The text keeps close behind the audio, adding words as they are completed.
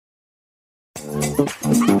It's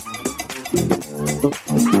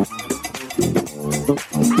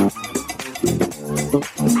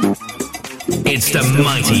the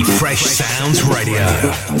mighty Fresh Sounds Radio.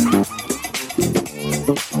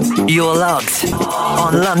 You're logged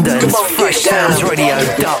on London's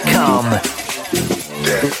freshsoundsradio.com.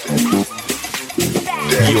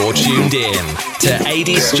 You're tuned in to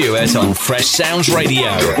A.D. Stewart on Fresh Sounds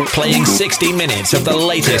Radio, playing 60 minutes of the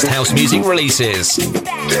latest house music releases.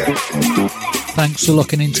 Thanks for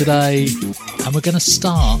locking in today, and we're going to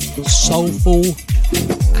start soulful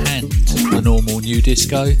and the normal new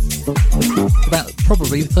disco. About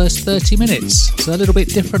probably the first 30 minutes, so a little bit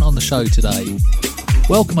different on the show today.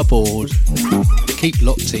 Welcome aboard. Keep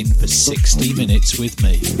locked in for 60 minutes with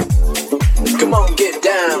me. Come on, get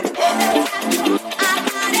down.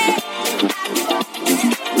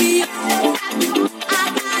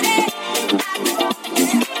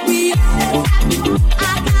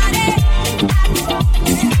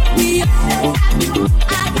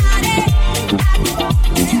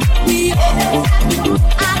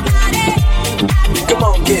 Come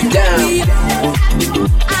on, get down.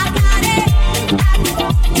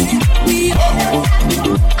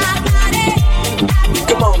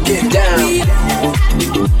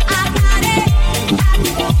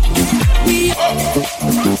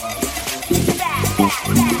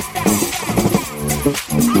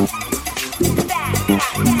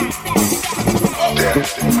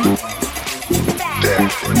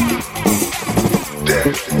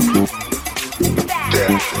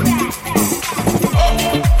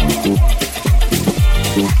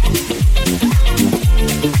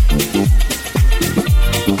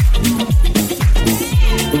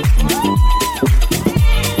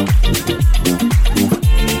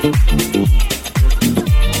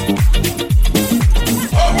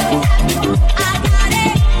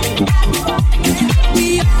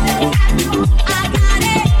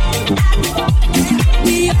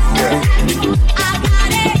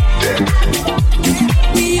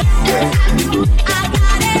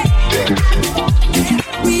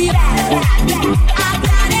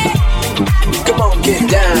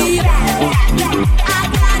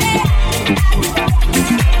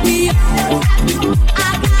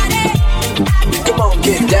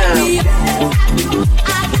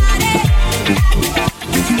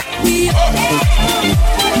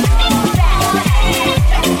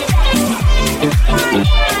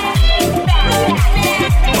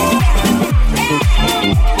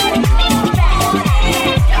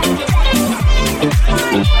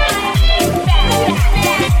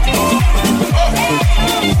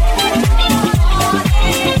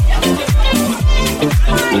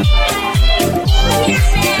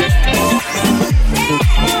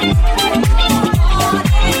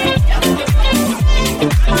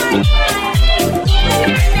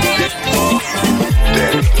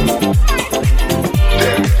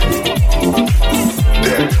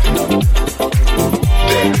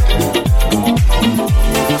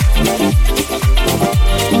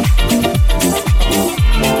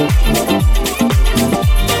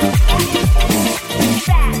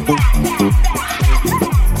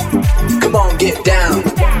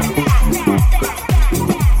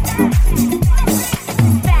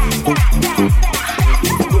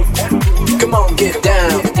 Come on, get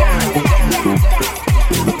down.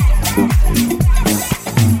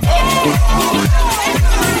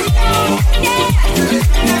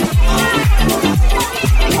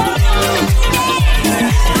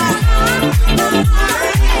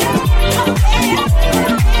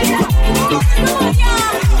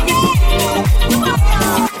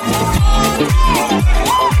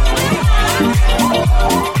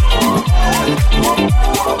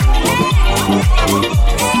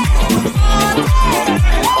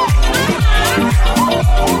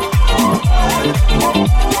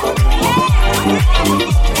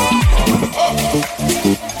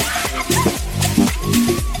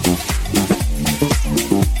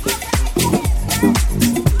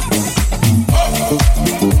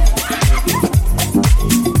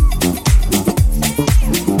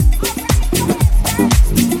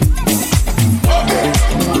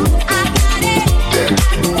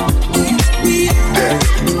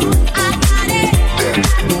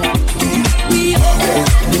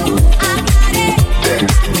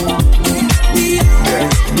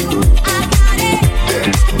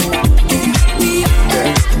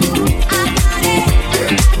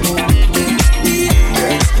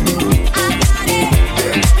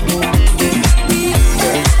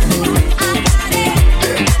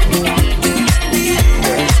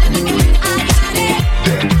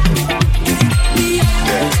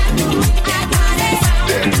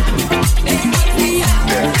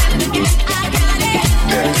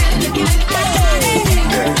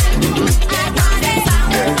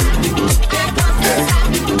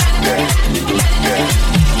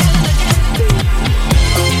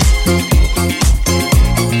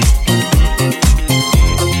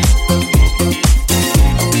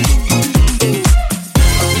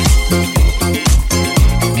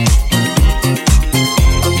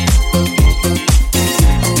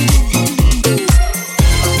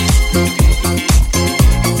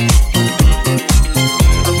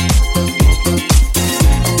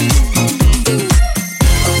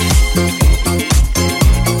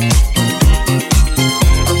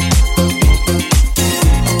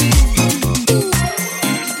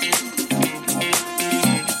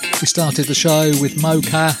 We started the show with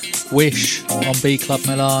Mocha, Wish on B Club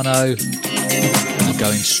Milano, and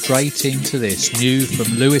going straight into this new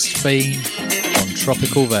from Lewis Fiend on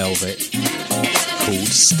Tropical Velvet called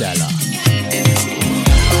Stella.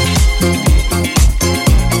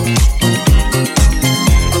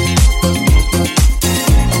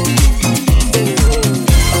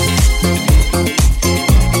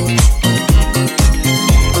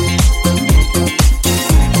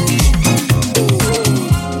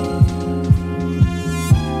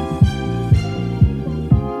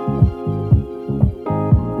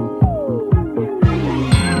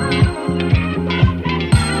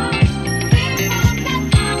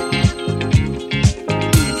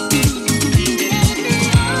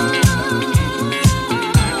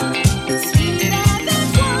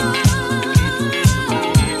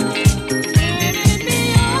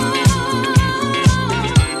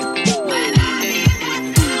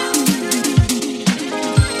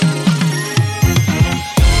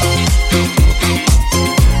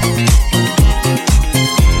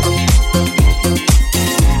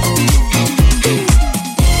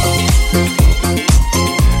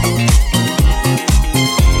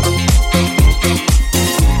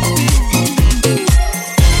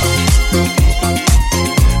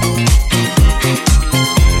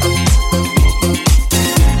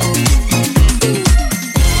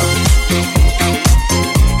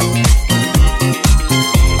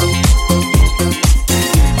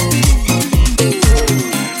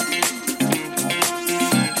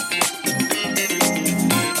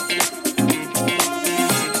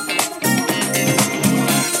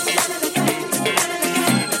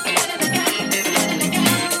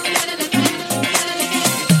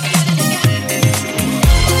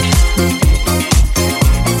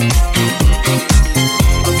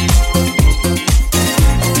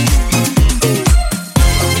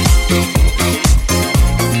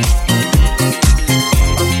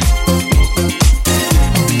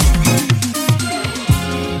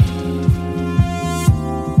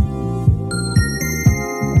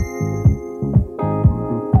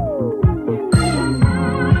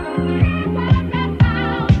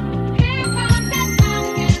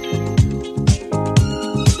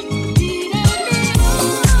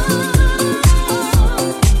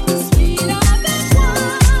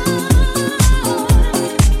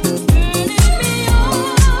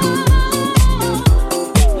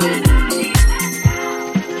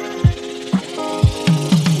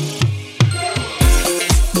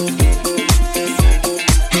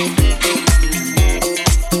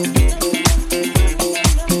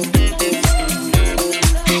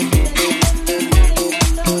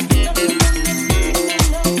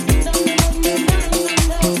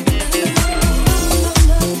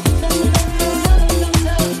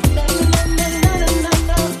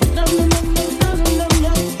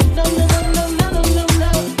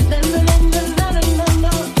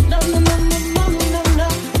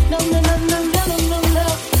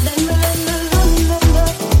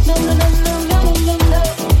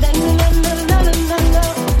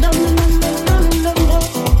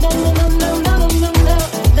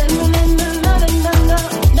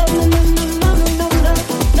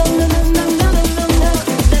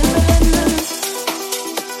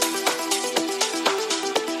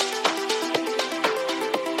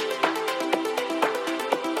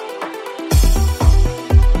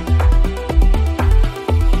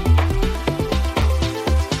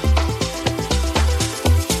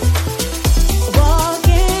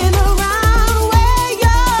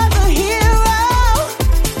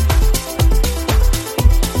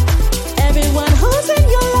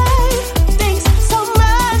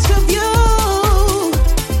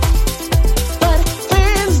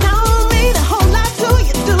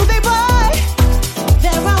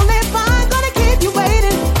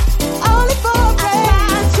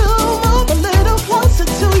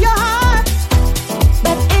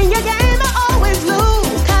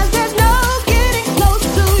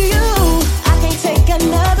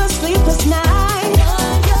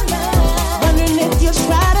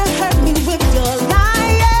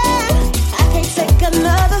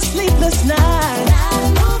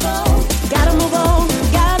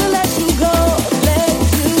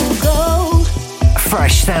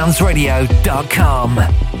 SOUNDZradio.com.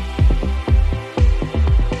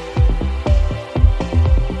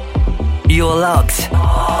 You're locked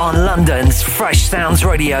on London's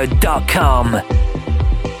FreshSoundsRadio.com.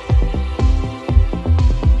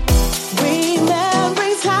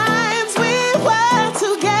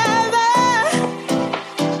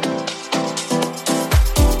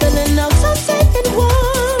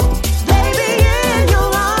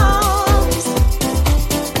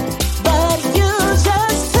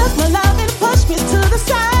 Took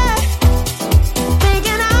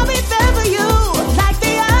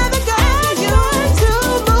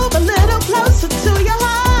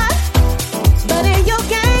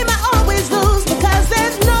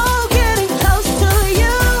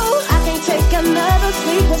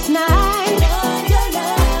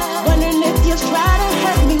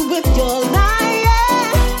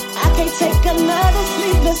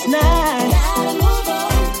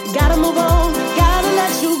Gotta move on, gotta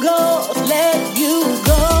let you go, let you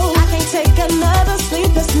go. I can't take another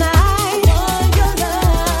sleepless night for your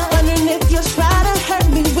love. Wondering if you'll try to hurt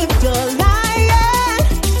me with your lying.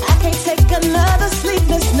 I can't take another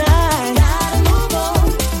sleepless night.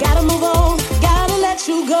 Gotta move on, gotta let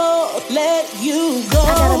you go, let you go.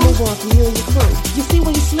 I gotta move on from you and your crew. You see,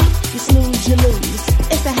 when you sleep, you snooze, you lose.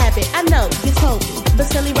 It's a habit, I know, you told me. But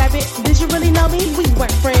silly rabbit, did you really know me? We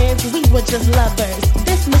weren't friends, we were just lovers.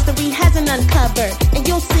 This mystery hasn't uncovered, and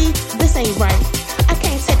you'll see, this ain't right. I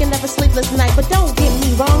can't take another sleepless night, but don't get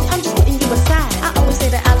me wrong, I'm just putting you aside. I always say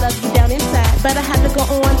that I love you down inside, but I have to go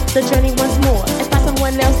on the journey once more and find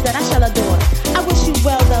someone else that I shall adore. I wish you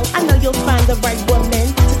well though, I know you'll find the right woman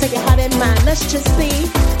to take your heart and mind. Let's just see,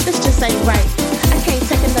 this just ain't right. I can't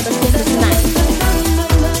take another sleepless night.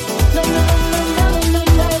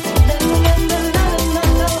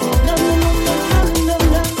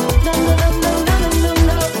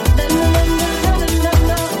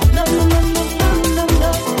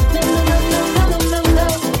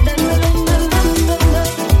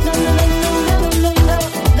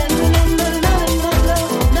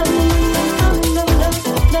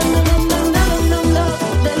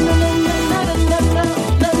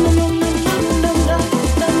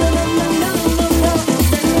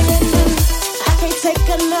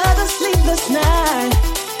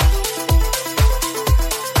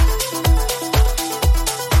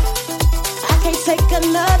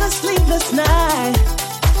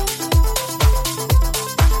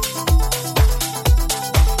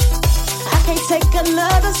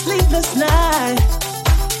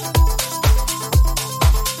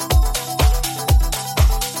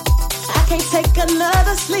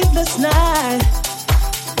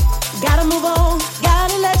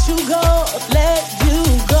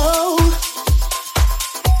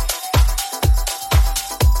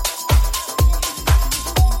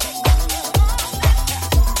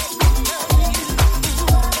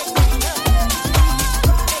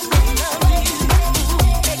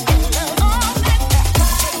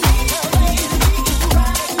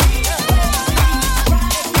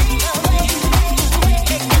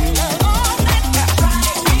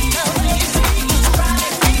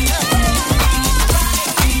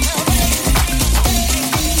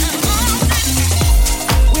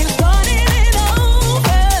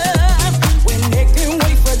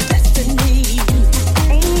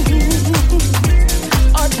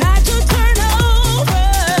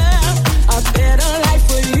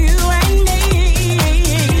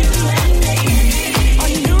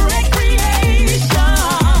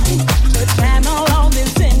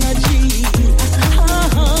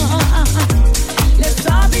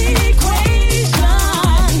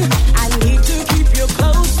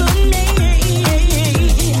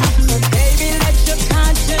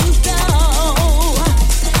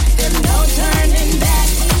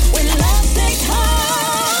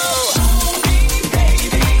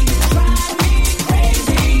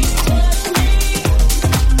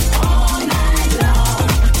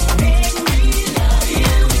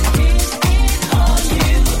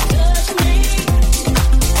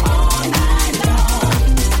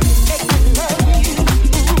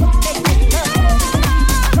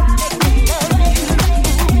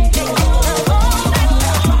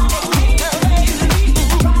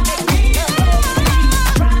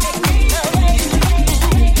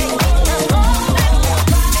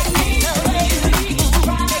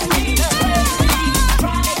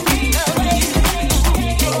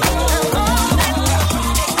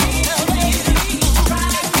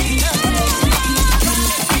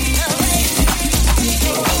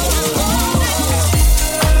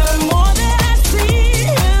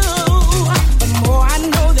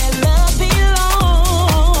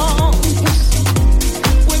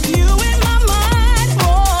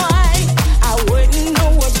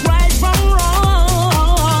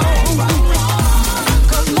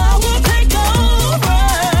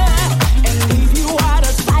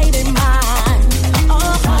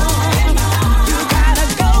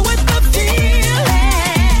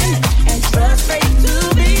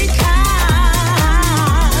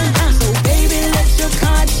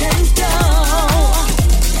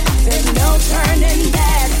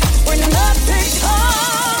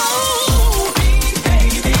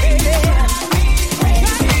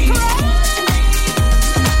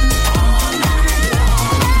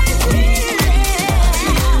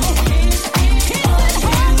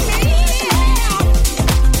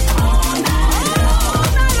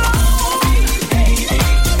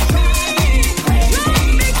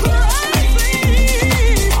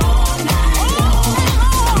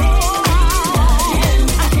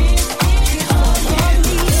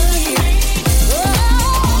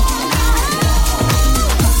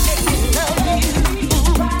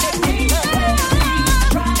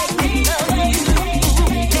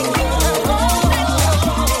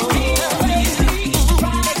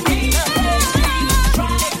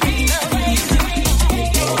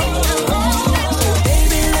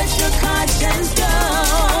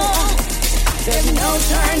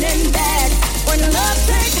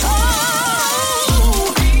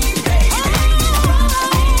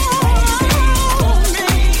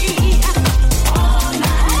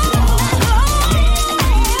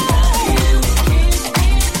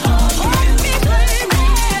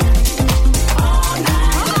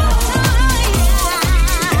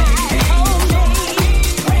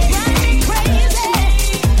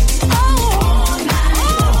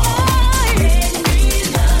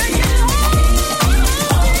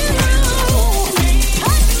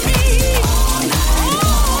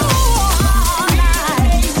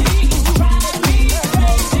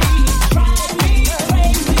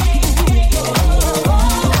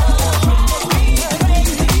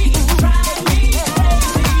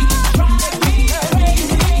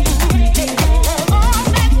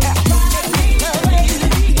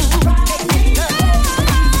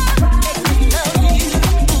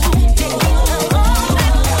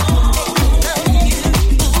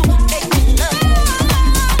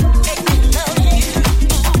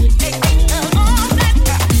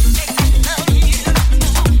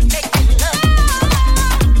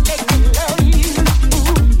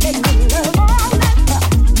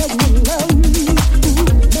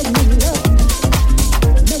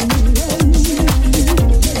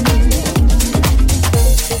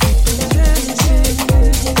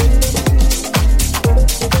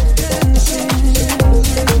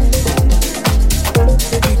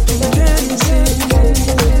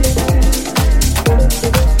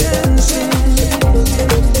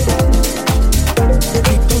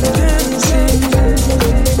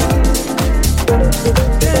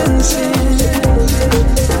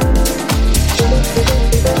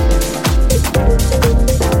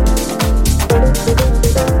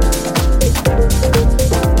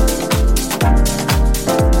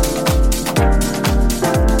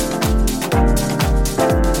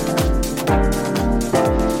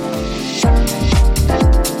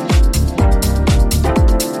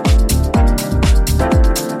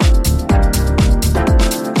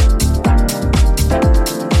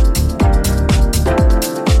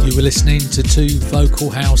 were listening to two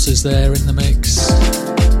vocal houses there in the mix.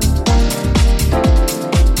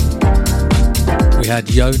 We had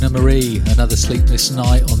Yona Marie, Another Sleepless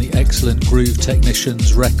Night on the excellent Groove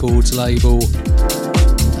Technicians Records label.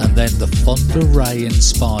 And then the Fonda Ray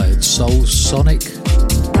inspired the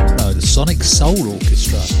Sonic Soul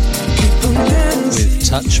Orchestra with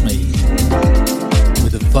Touch Me,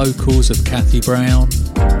 with the vocals of Kathy Brown.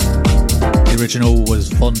 The original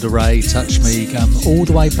was Fonda Ray, Touch Me, all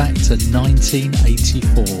the way back to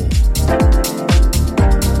 1984.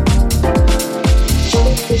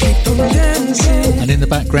 And in the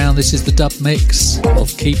background, this is the dub mix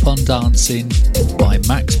of Keep On Dancing by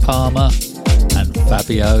Max Palmer and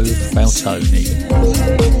Fabio Faltoni.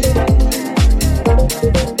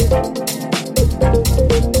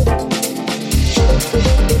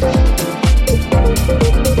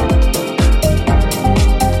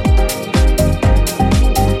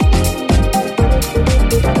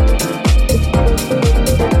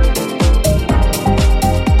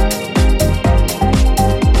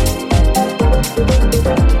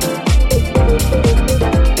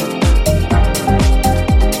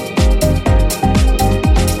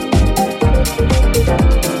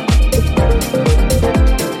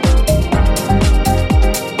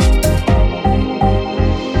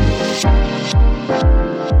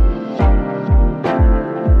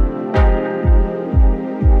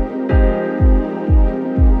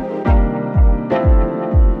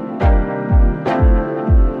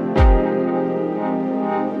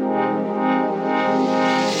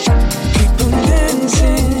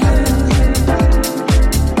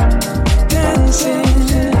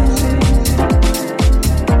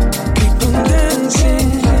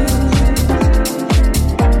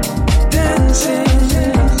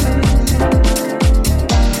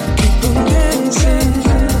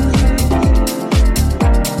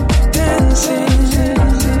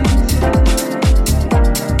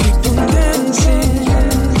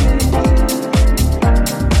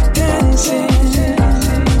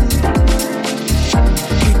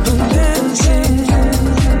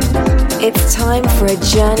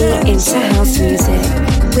 Journey into house music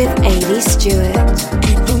with A.D. Stewart.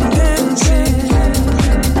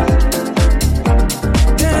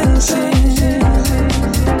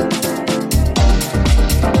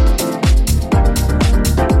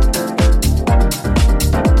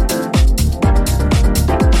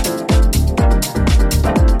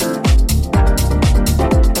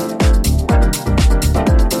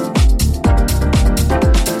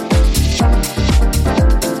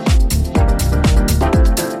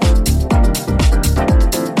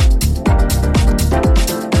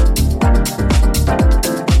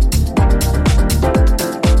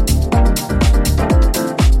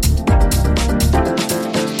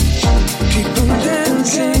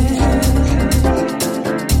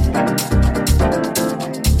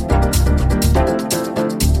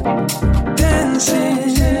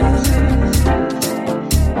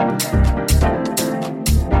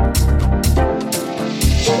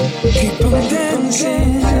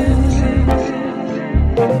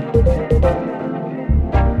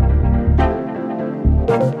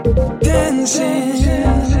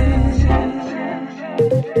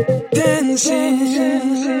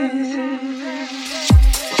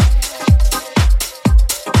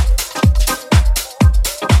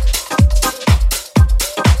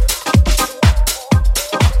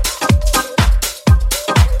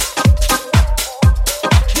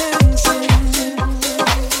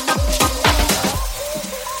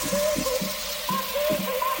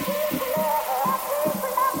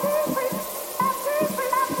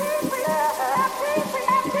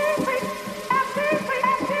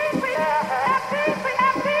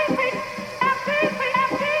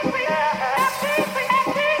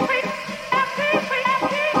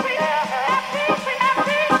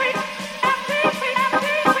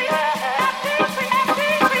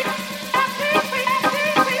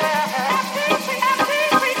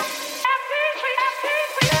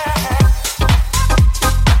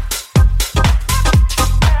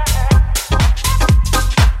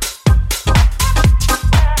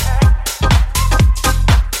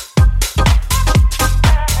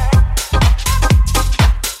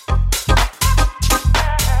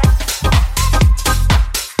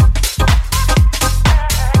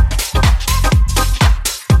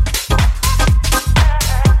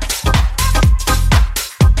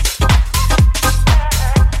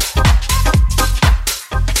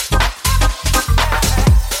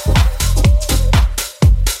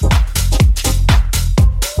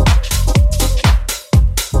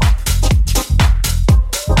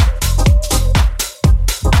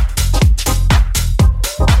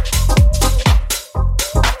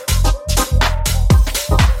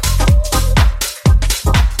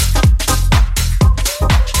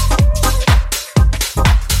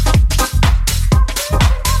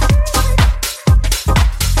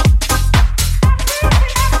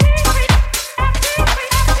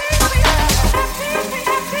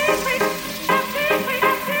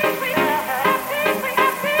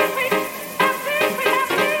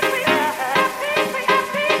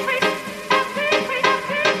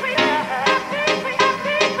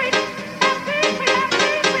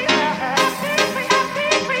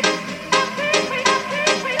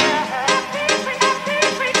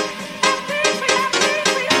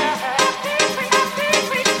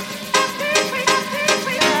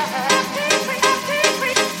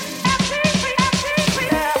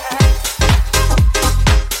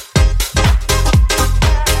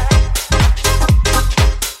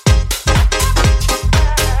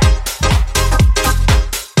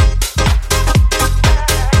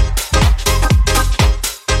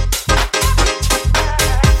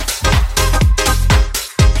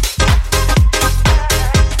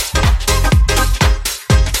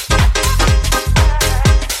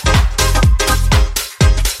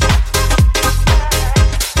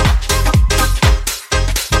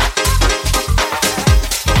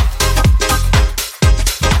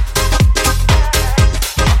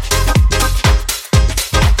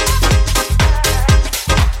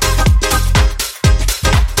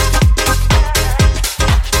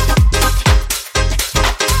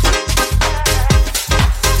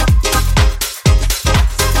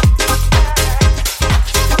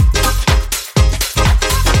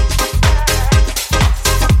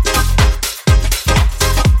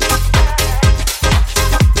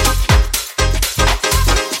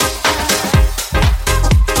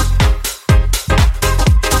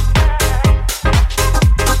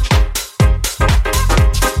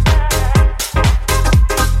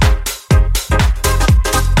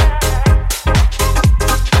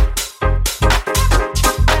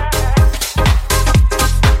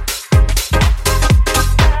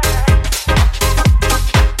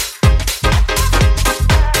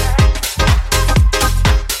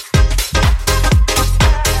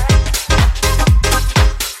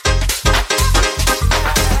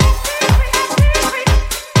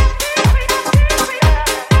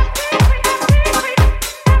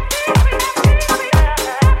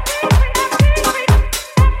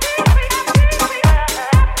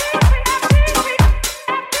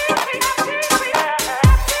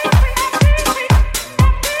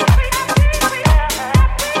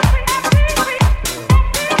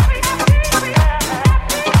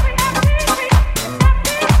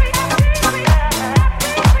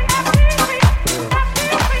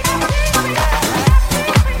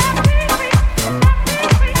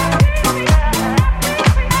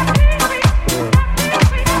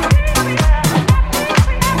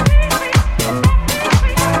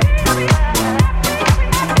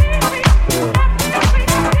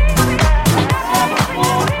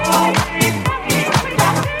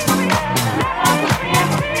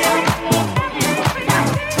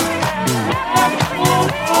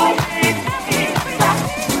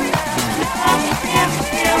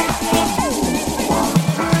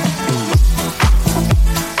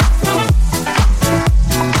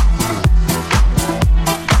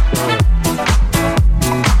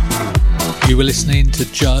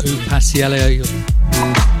 Mr. Joe Paciello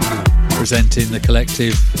presenting The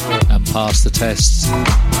Collective and Pass the Tests.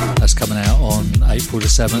 That's coming out on April the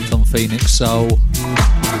 7th on Phoenix Soul.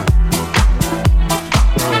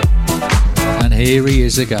 And here he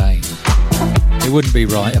is again. It wouldn't be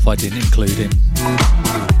right if I didn't include him.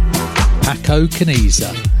 Paco Caniza,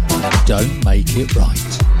 and Don't Make It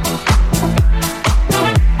Right.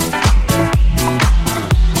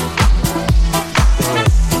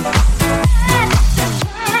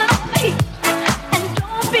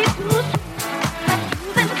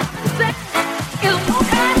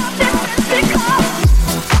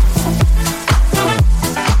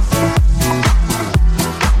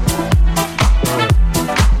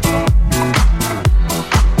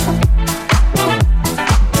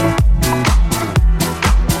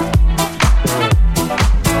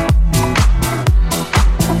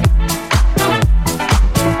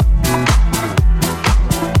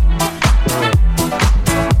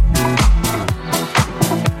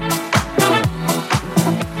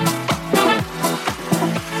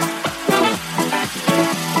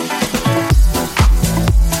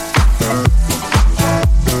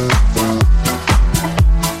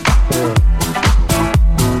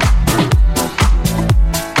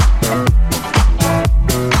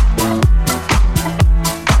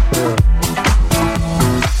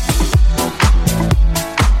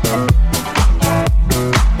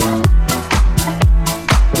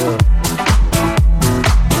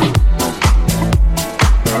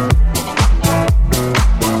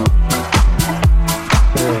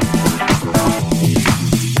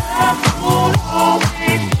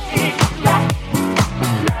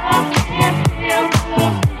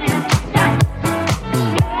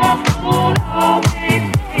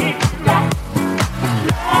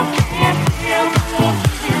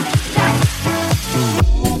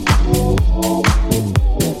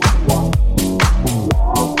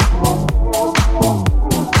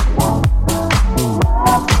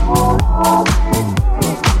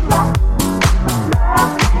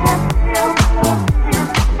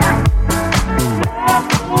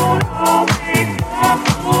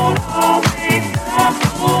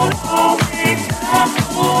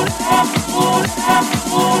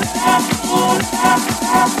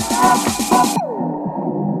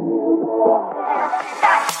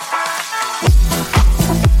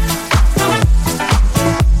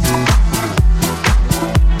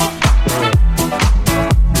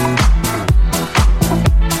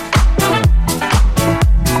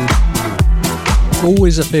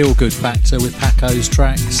 Always a feel-good factor with Paco's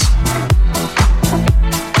tracks.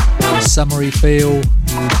 Summery feel,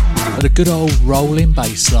 but a good old rolling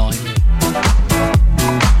bass line.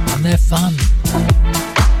 And they're fun.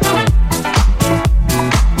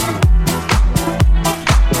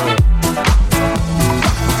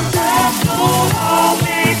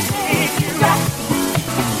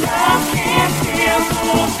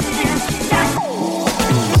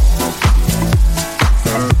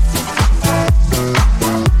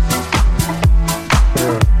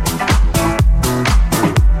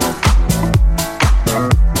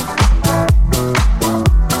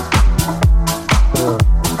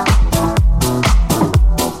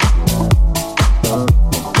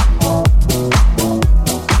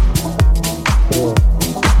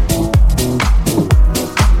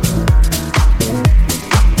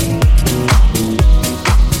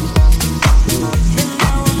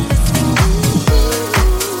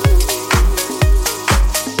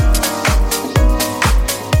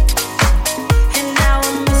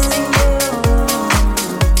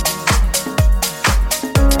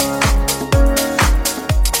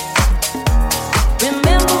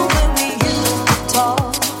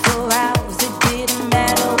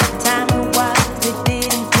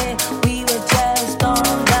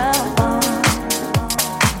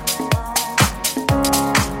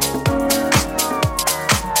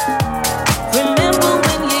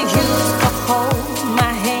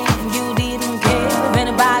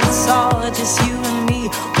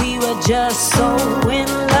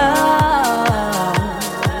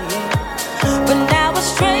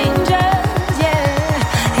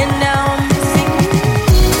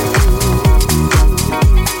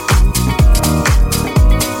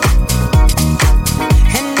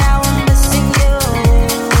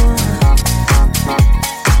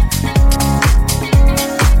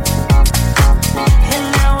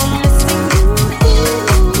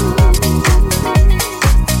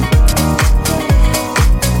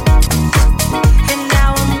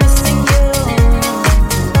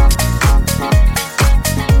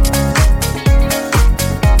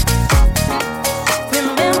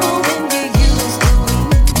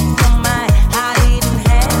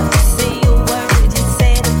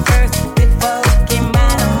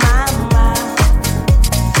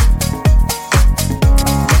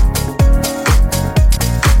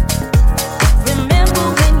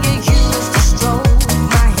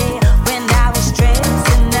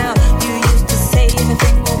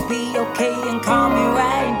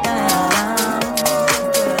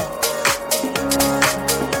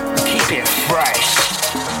 fresh.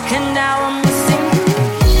 And now I'm missing you.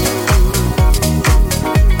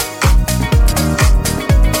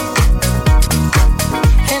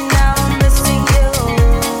 And now I'm missing you.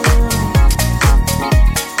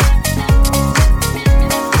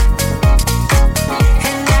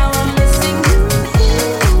 And now I'm missing you.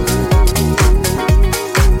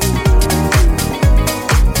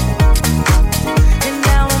 And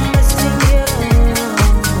now I'm missing you. And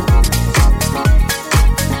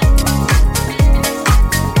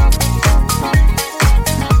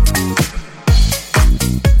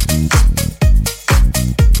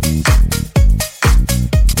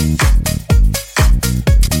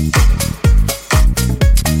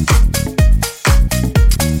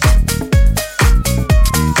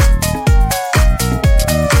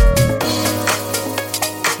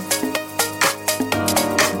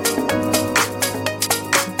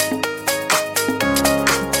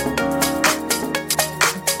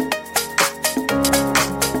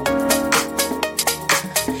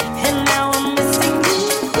now I'm missing you.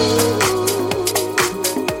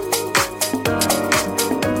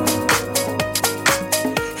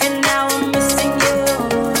 And now I'm missing you.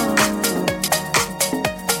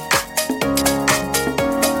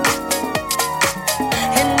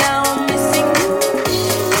 And now I'm missing you.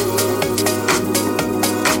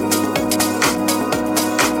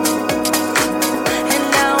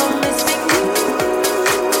 And now I'm missing you.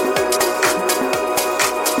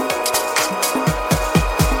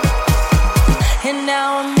 And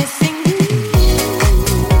now I'm missing you.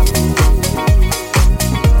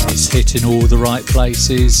 It's hitting all the right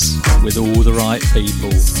places with all the right people.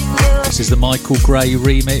 This is the Michael Gray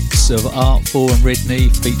remix of Artful and Ridney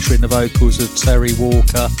featuring the vocals of Terry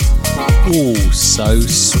Walker. Oh, so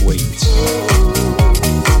sweet.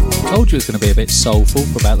 Told you it was going to be a bit soulful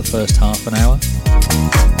for about the first half an hour.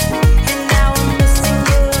 And now I'm missing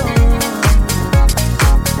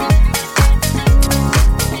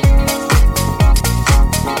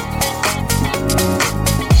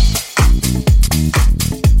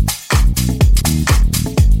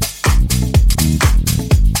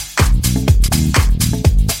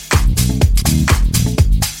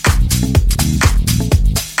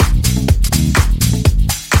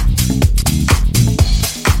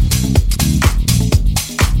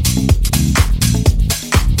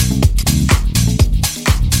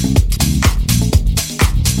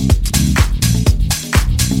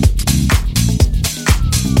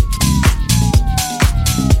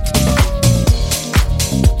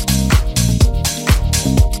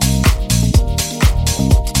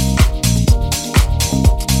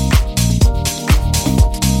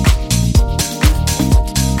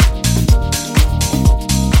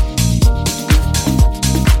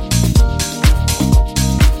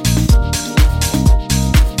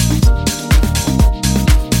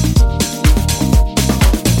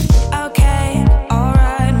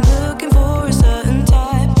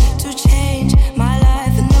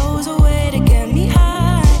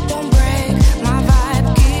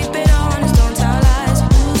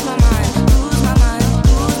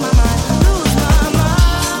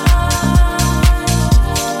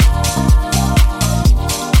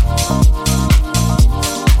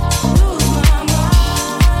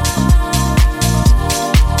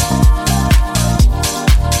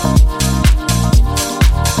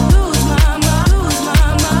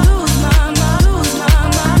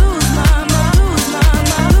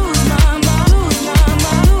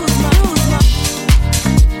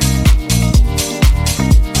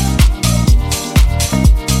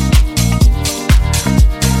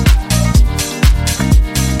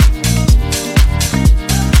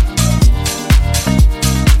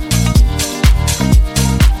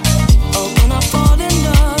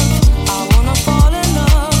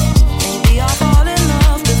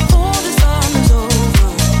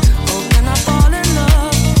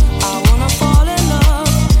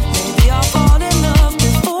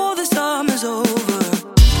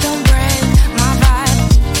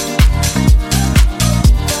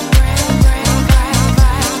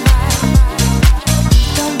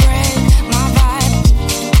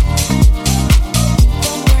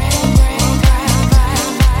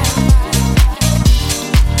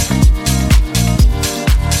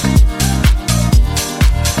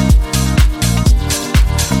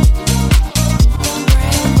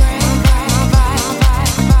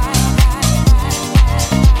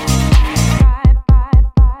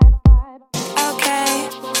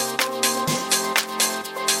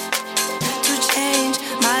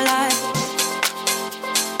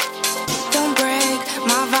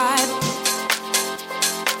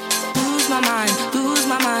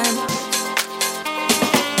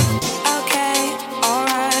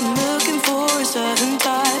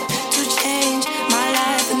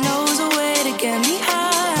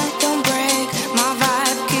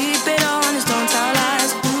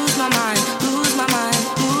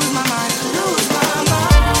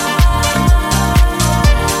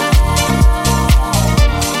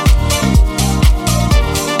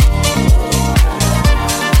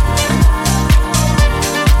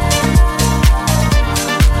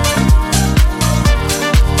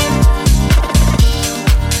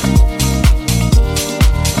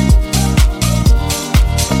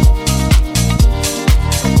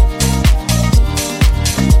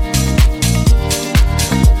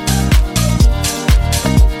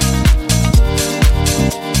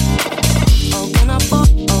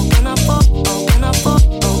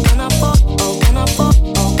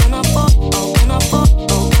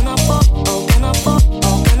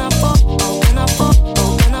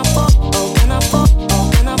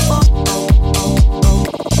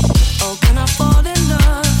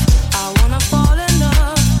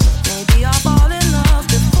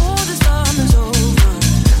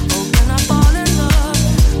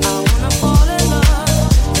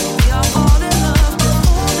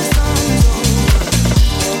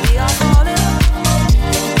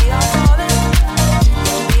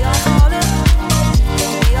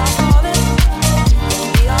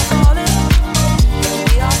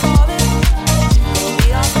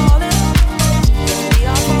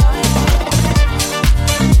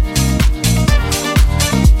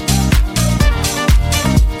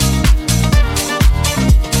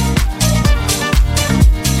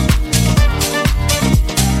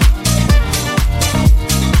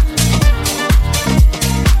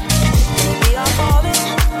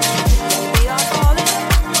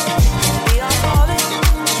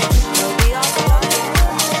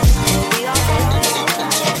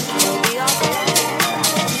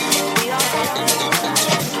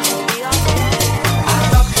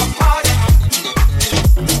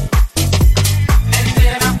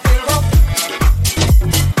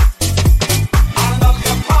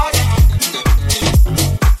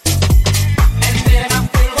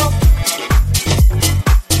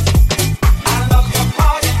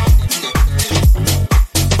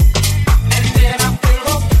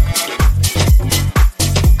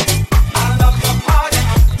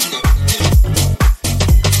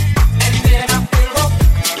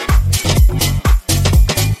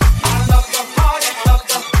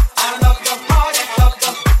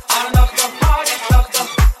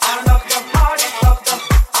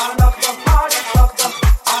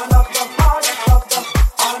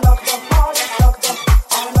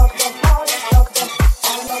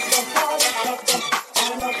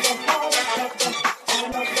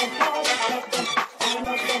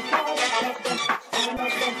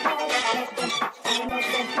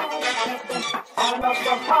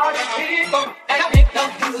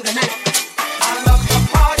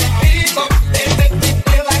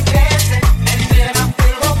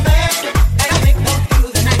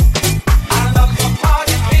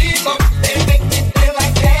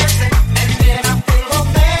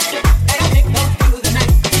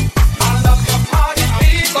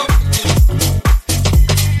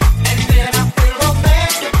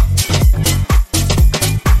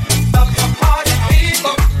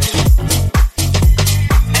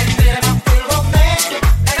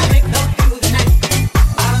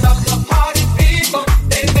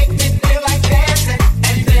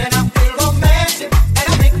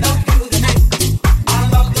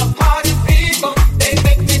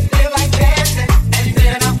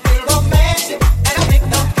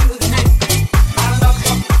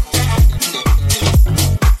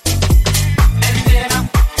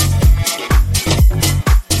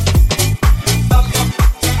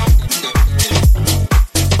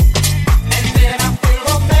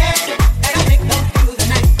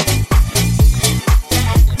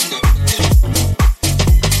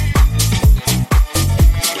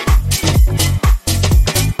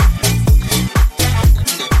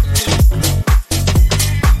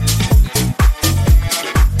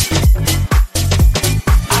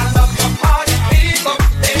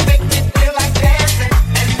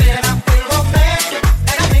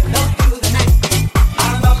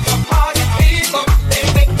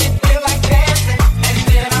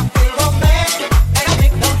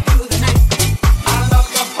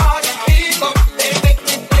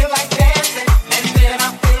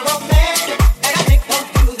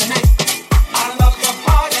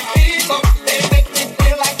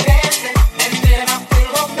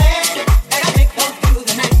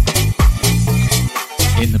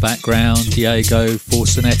Diego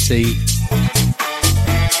Forzanetti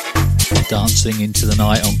dancing into the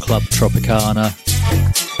night on Club Tropicana,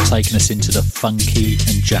 taking us into the funky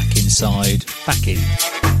and Jack Inside back in.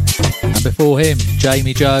 And before him,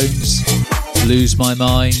 Jamie Jones, Lose My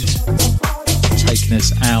Mind, taking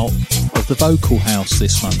us out of the vocal house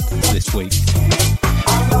this week.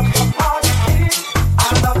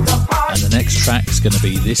 And the next track's going to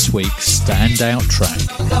be this week's standout track.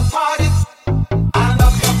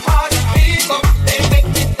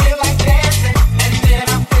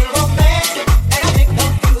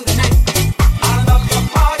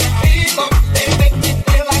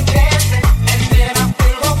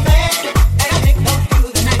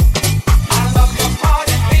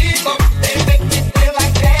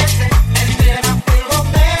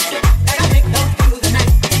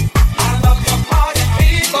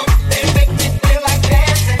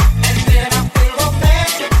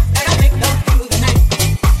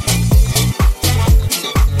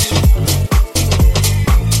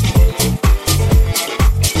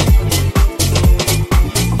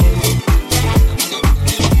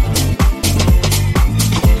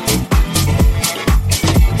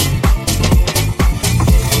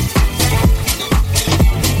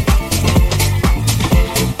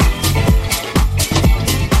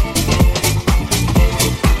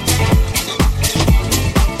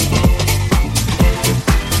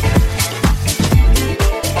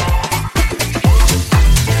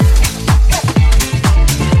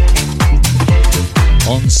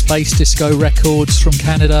 Space Disco Records from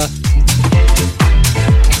Canada,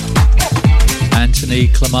 Anthony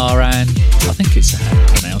Clamaran, I think it's how you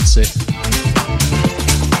pronounce it.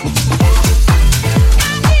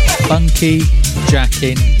 Funky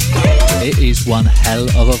Jackin', it is one hell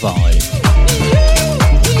of a vibe.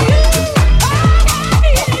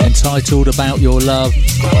 Entitled About Your Love.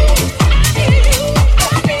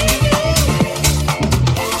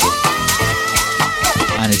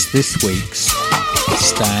 And it's this week's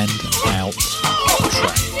Stand Out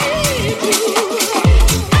track.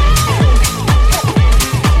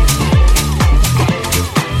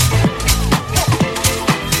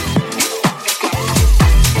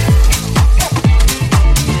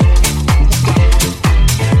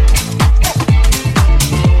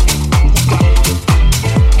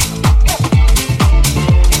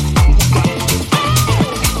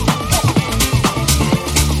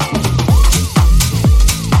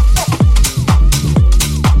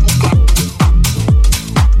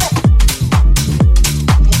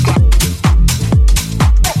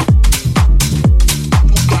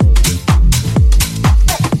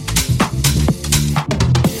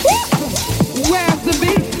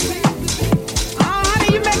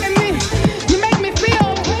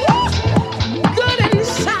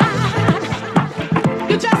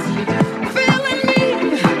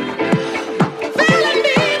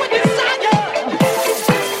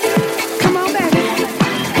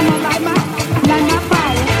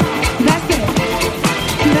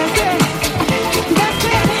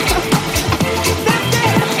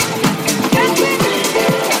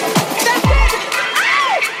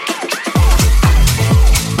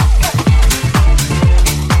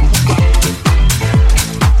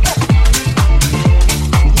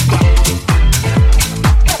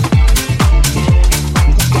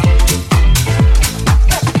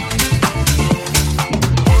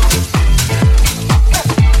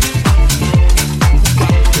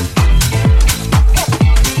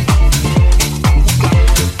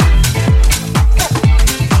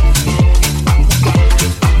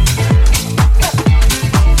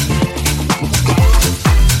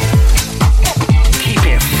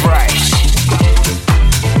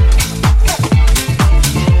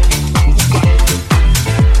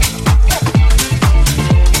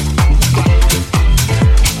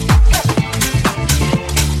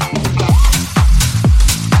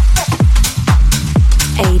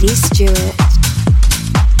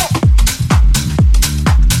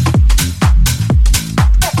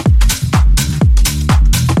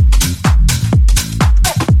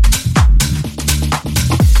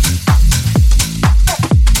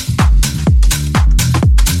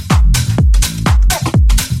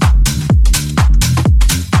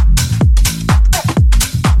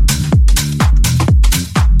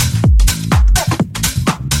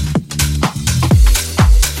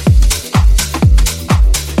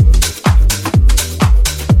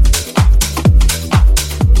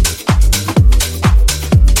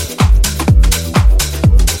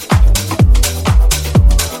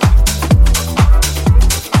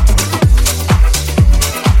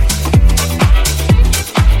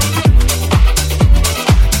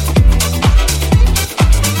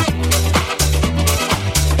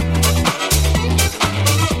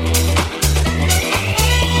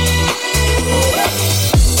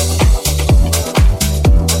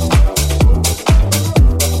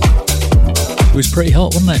 was pretty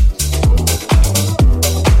hot, wasn't it?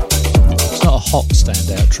 It's not a hot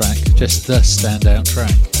standout track, just the standout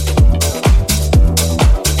track.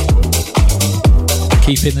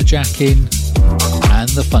 Keeping the jack in and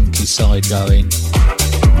the funky side going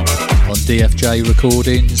on DFJ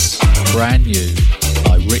Recordings, brand new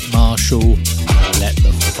by Rick Marshall, Let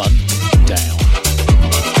the Funk Down.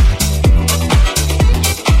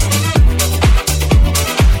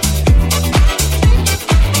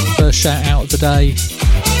 First shout out of the day,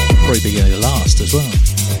 probably beginning the last as well.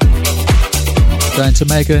 Going to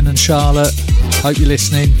Megan and Charlotte, hope you're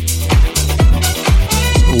listening. It's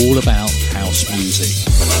all about house music.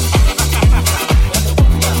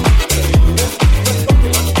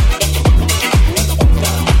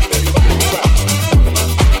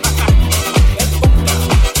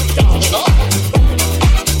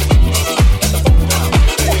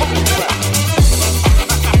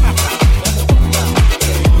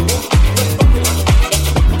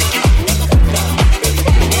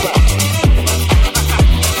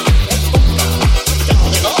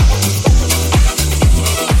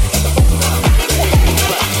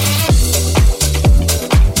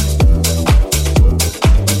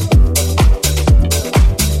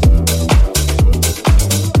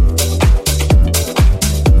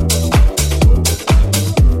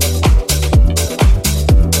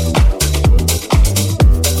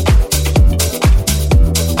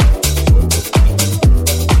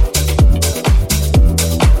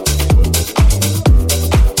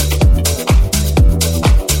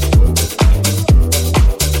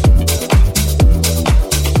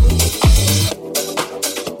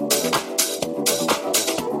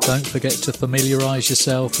 Don't forget to familiarise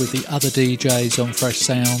yourself with the other DJs on Fresh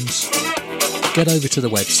Sounds. Get over to the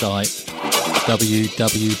website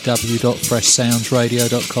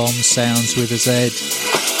www.freshsoundsradio.com, sounds with a Z.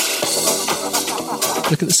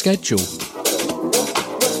 Look at the schedule.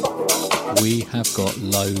 We have got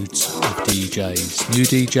loads of DJs. New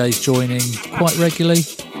DJs joining quite regularly,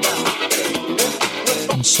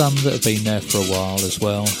 and some that have been there for a while as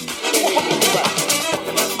well.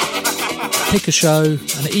 Pick a show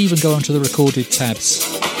and even go onto the recorded tabs.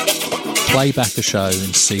 Play back a show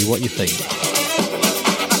and see what you think.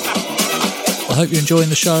 I hope you're enjoying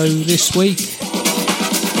the show this week.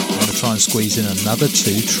 I'm going to try and squeeze in another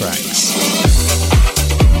 2 tracks.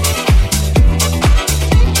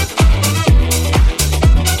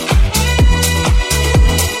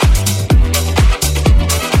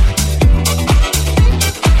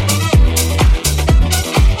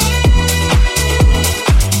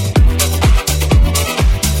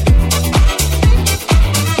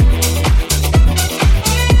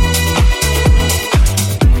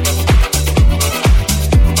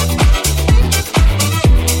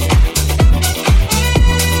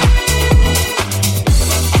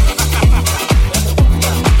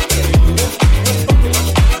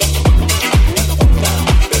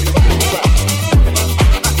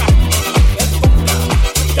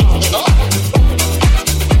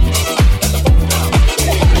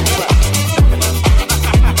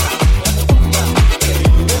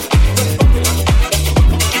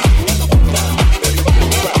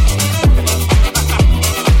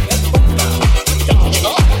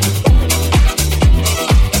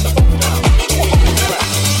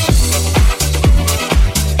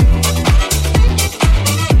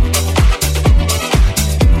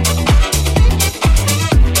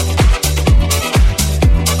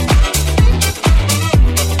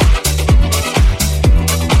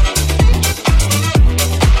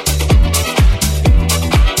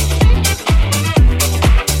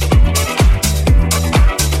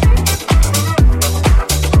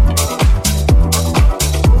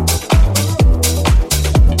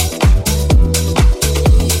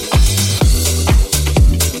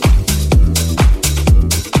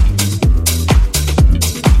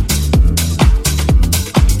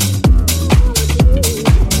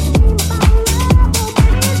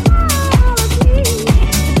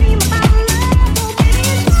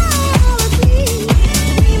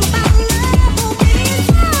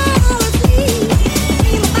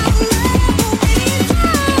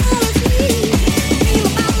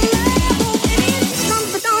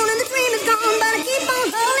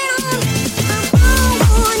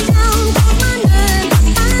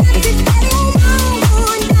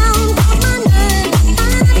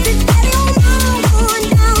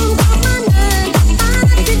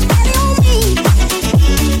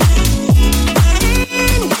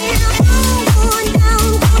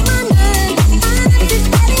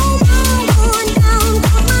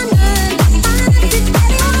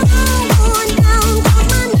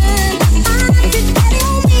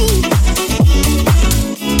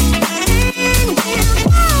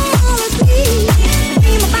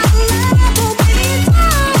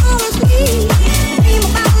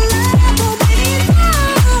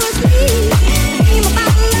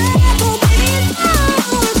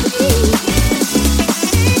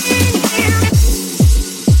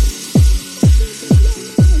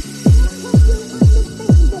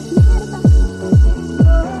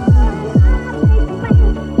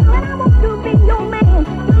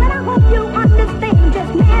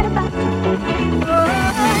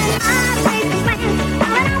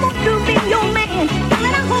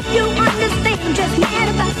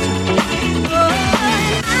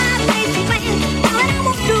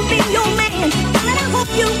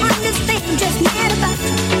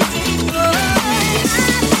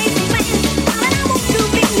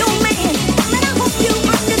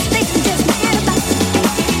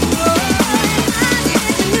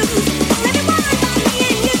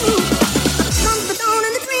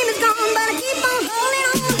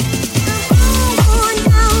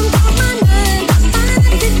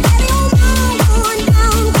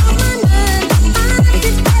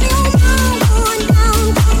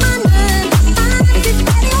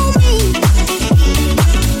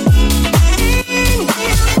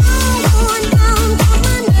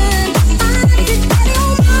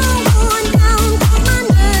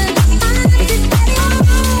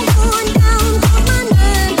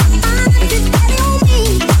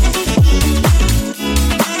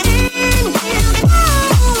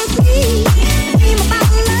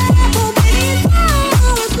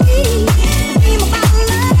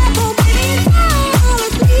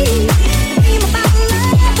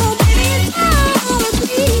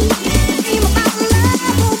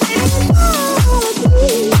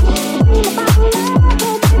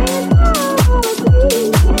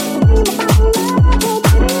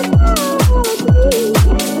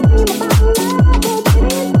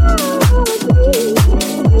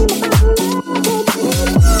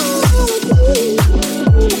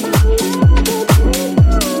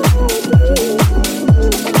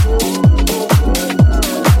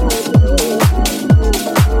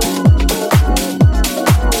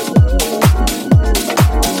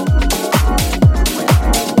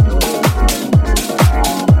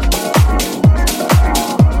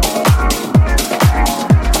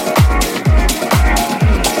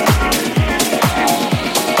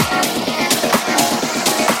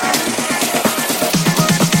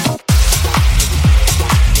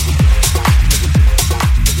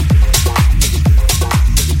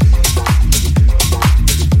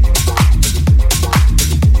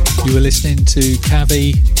 You were listening to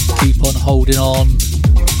Cavi, Keep On Holding On.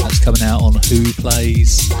 That's coming out on Who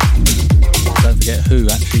Plays. Don't forget Who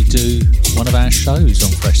actually do one of our shows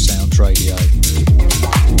on Fresh Sounds Radio.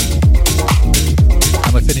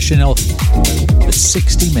 And we're finishing off the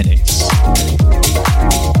 60 minutes.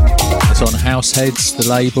 It's on Househeads, the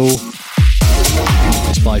label.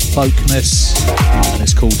 It's by Folkness and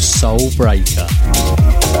it's called Soul Breaker.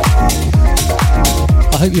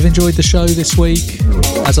 I hope you've enjoyed the show this week.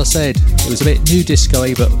 As I said, it was a bit new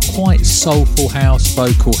disco-y but quite soulful house,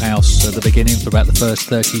 vocal house at the beginning for about the first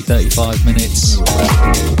 30-35 minutes.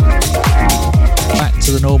 Back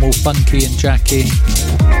to the normal funky and jacking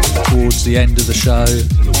towards the end of the show.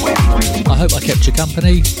 I hope I kept you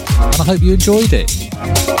company and I hope you enjoyed it.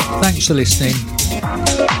 Thanks for listening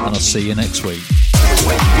and I'll see you next week.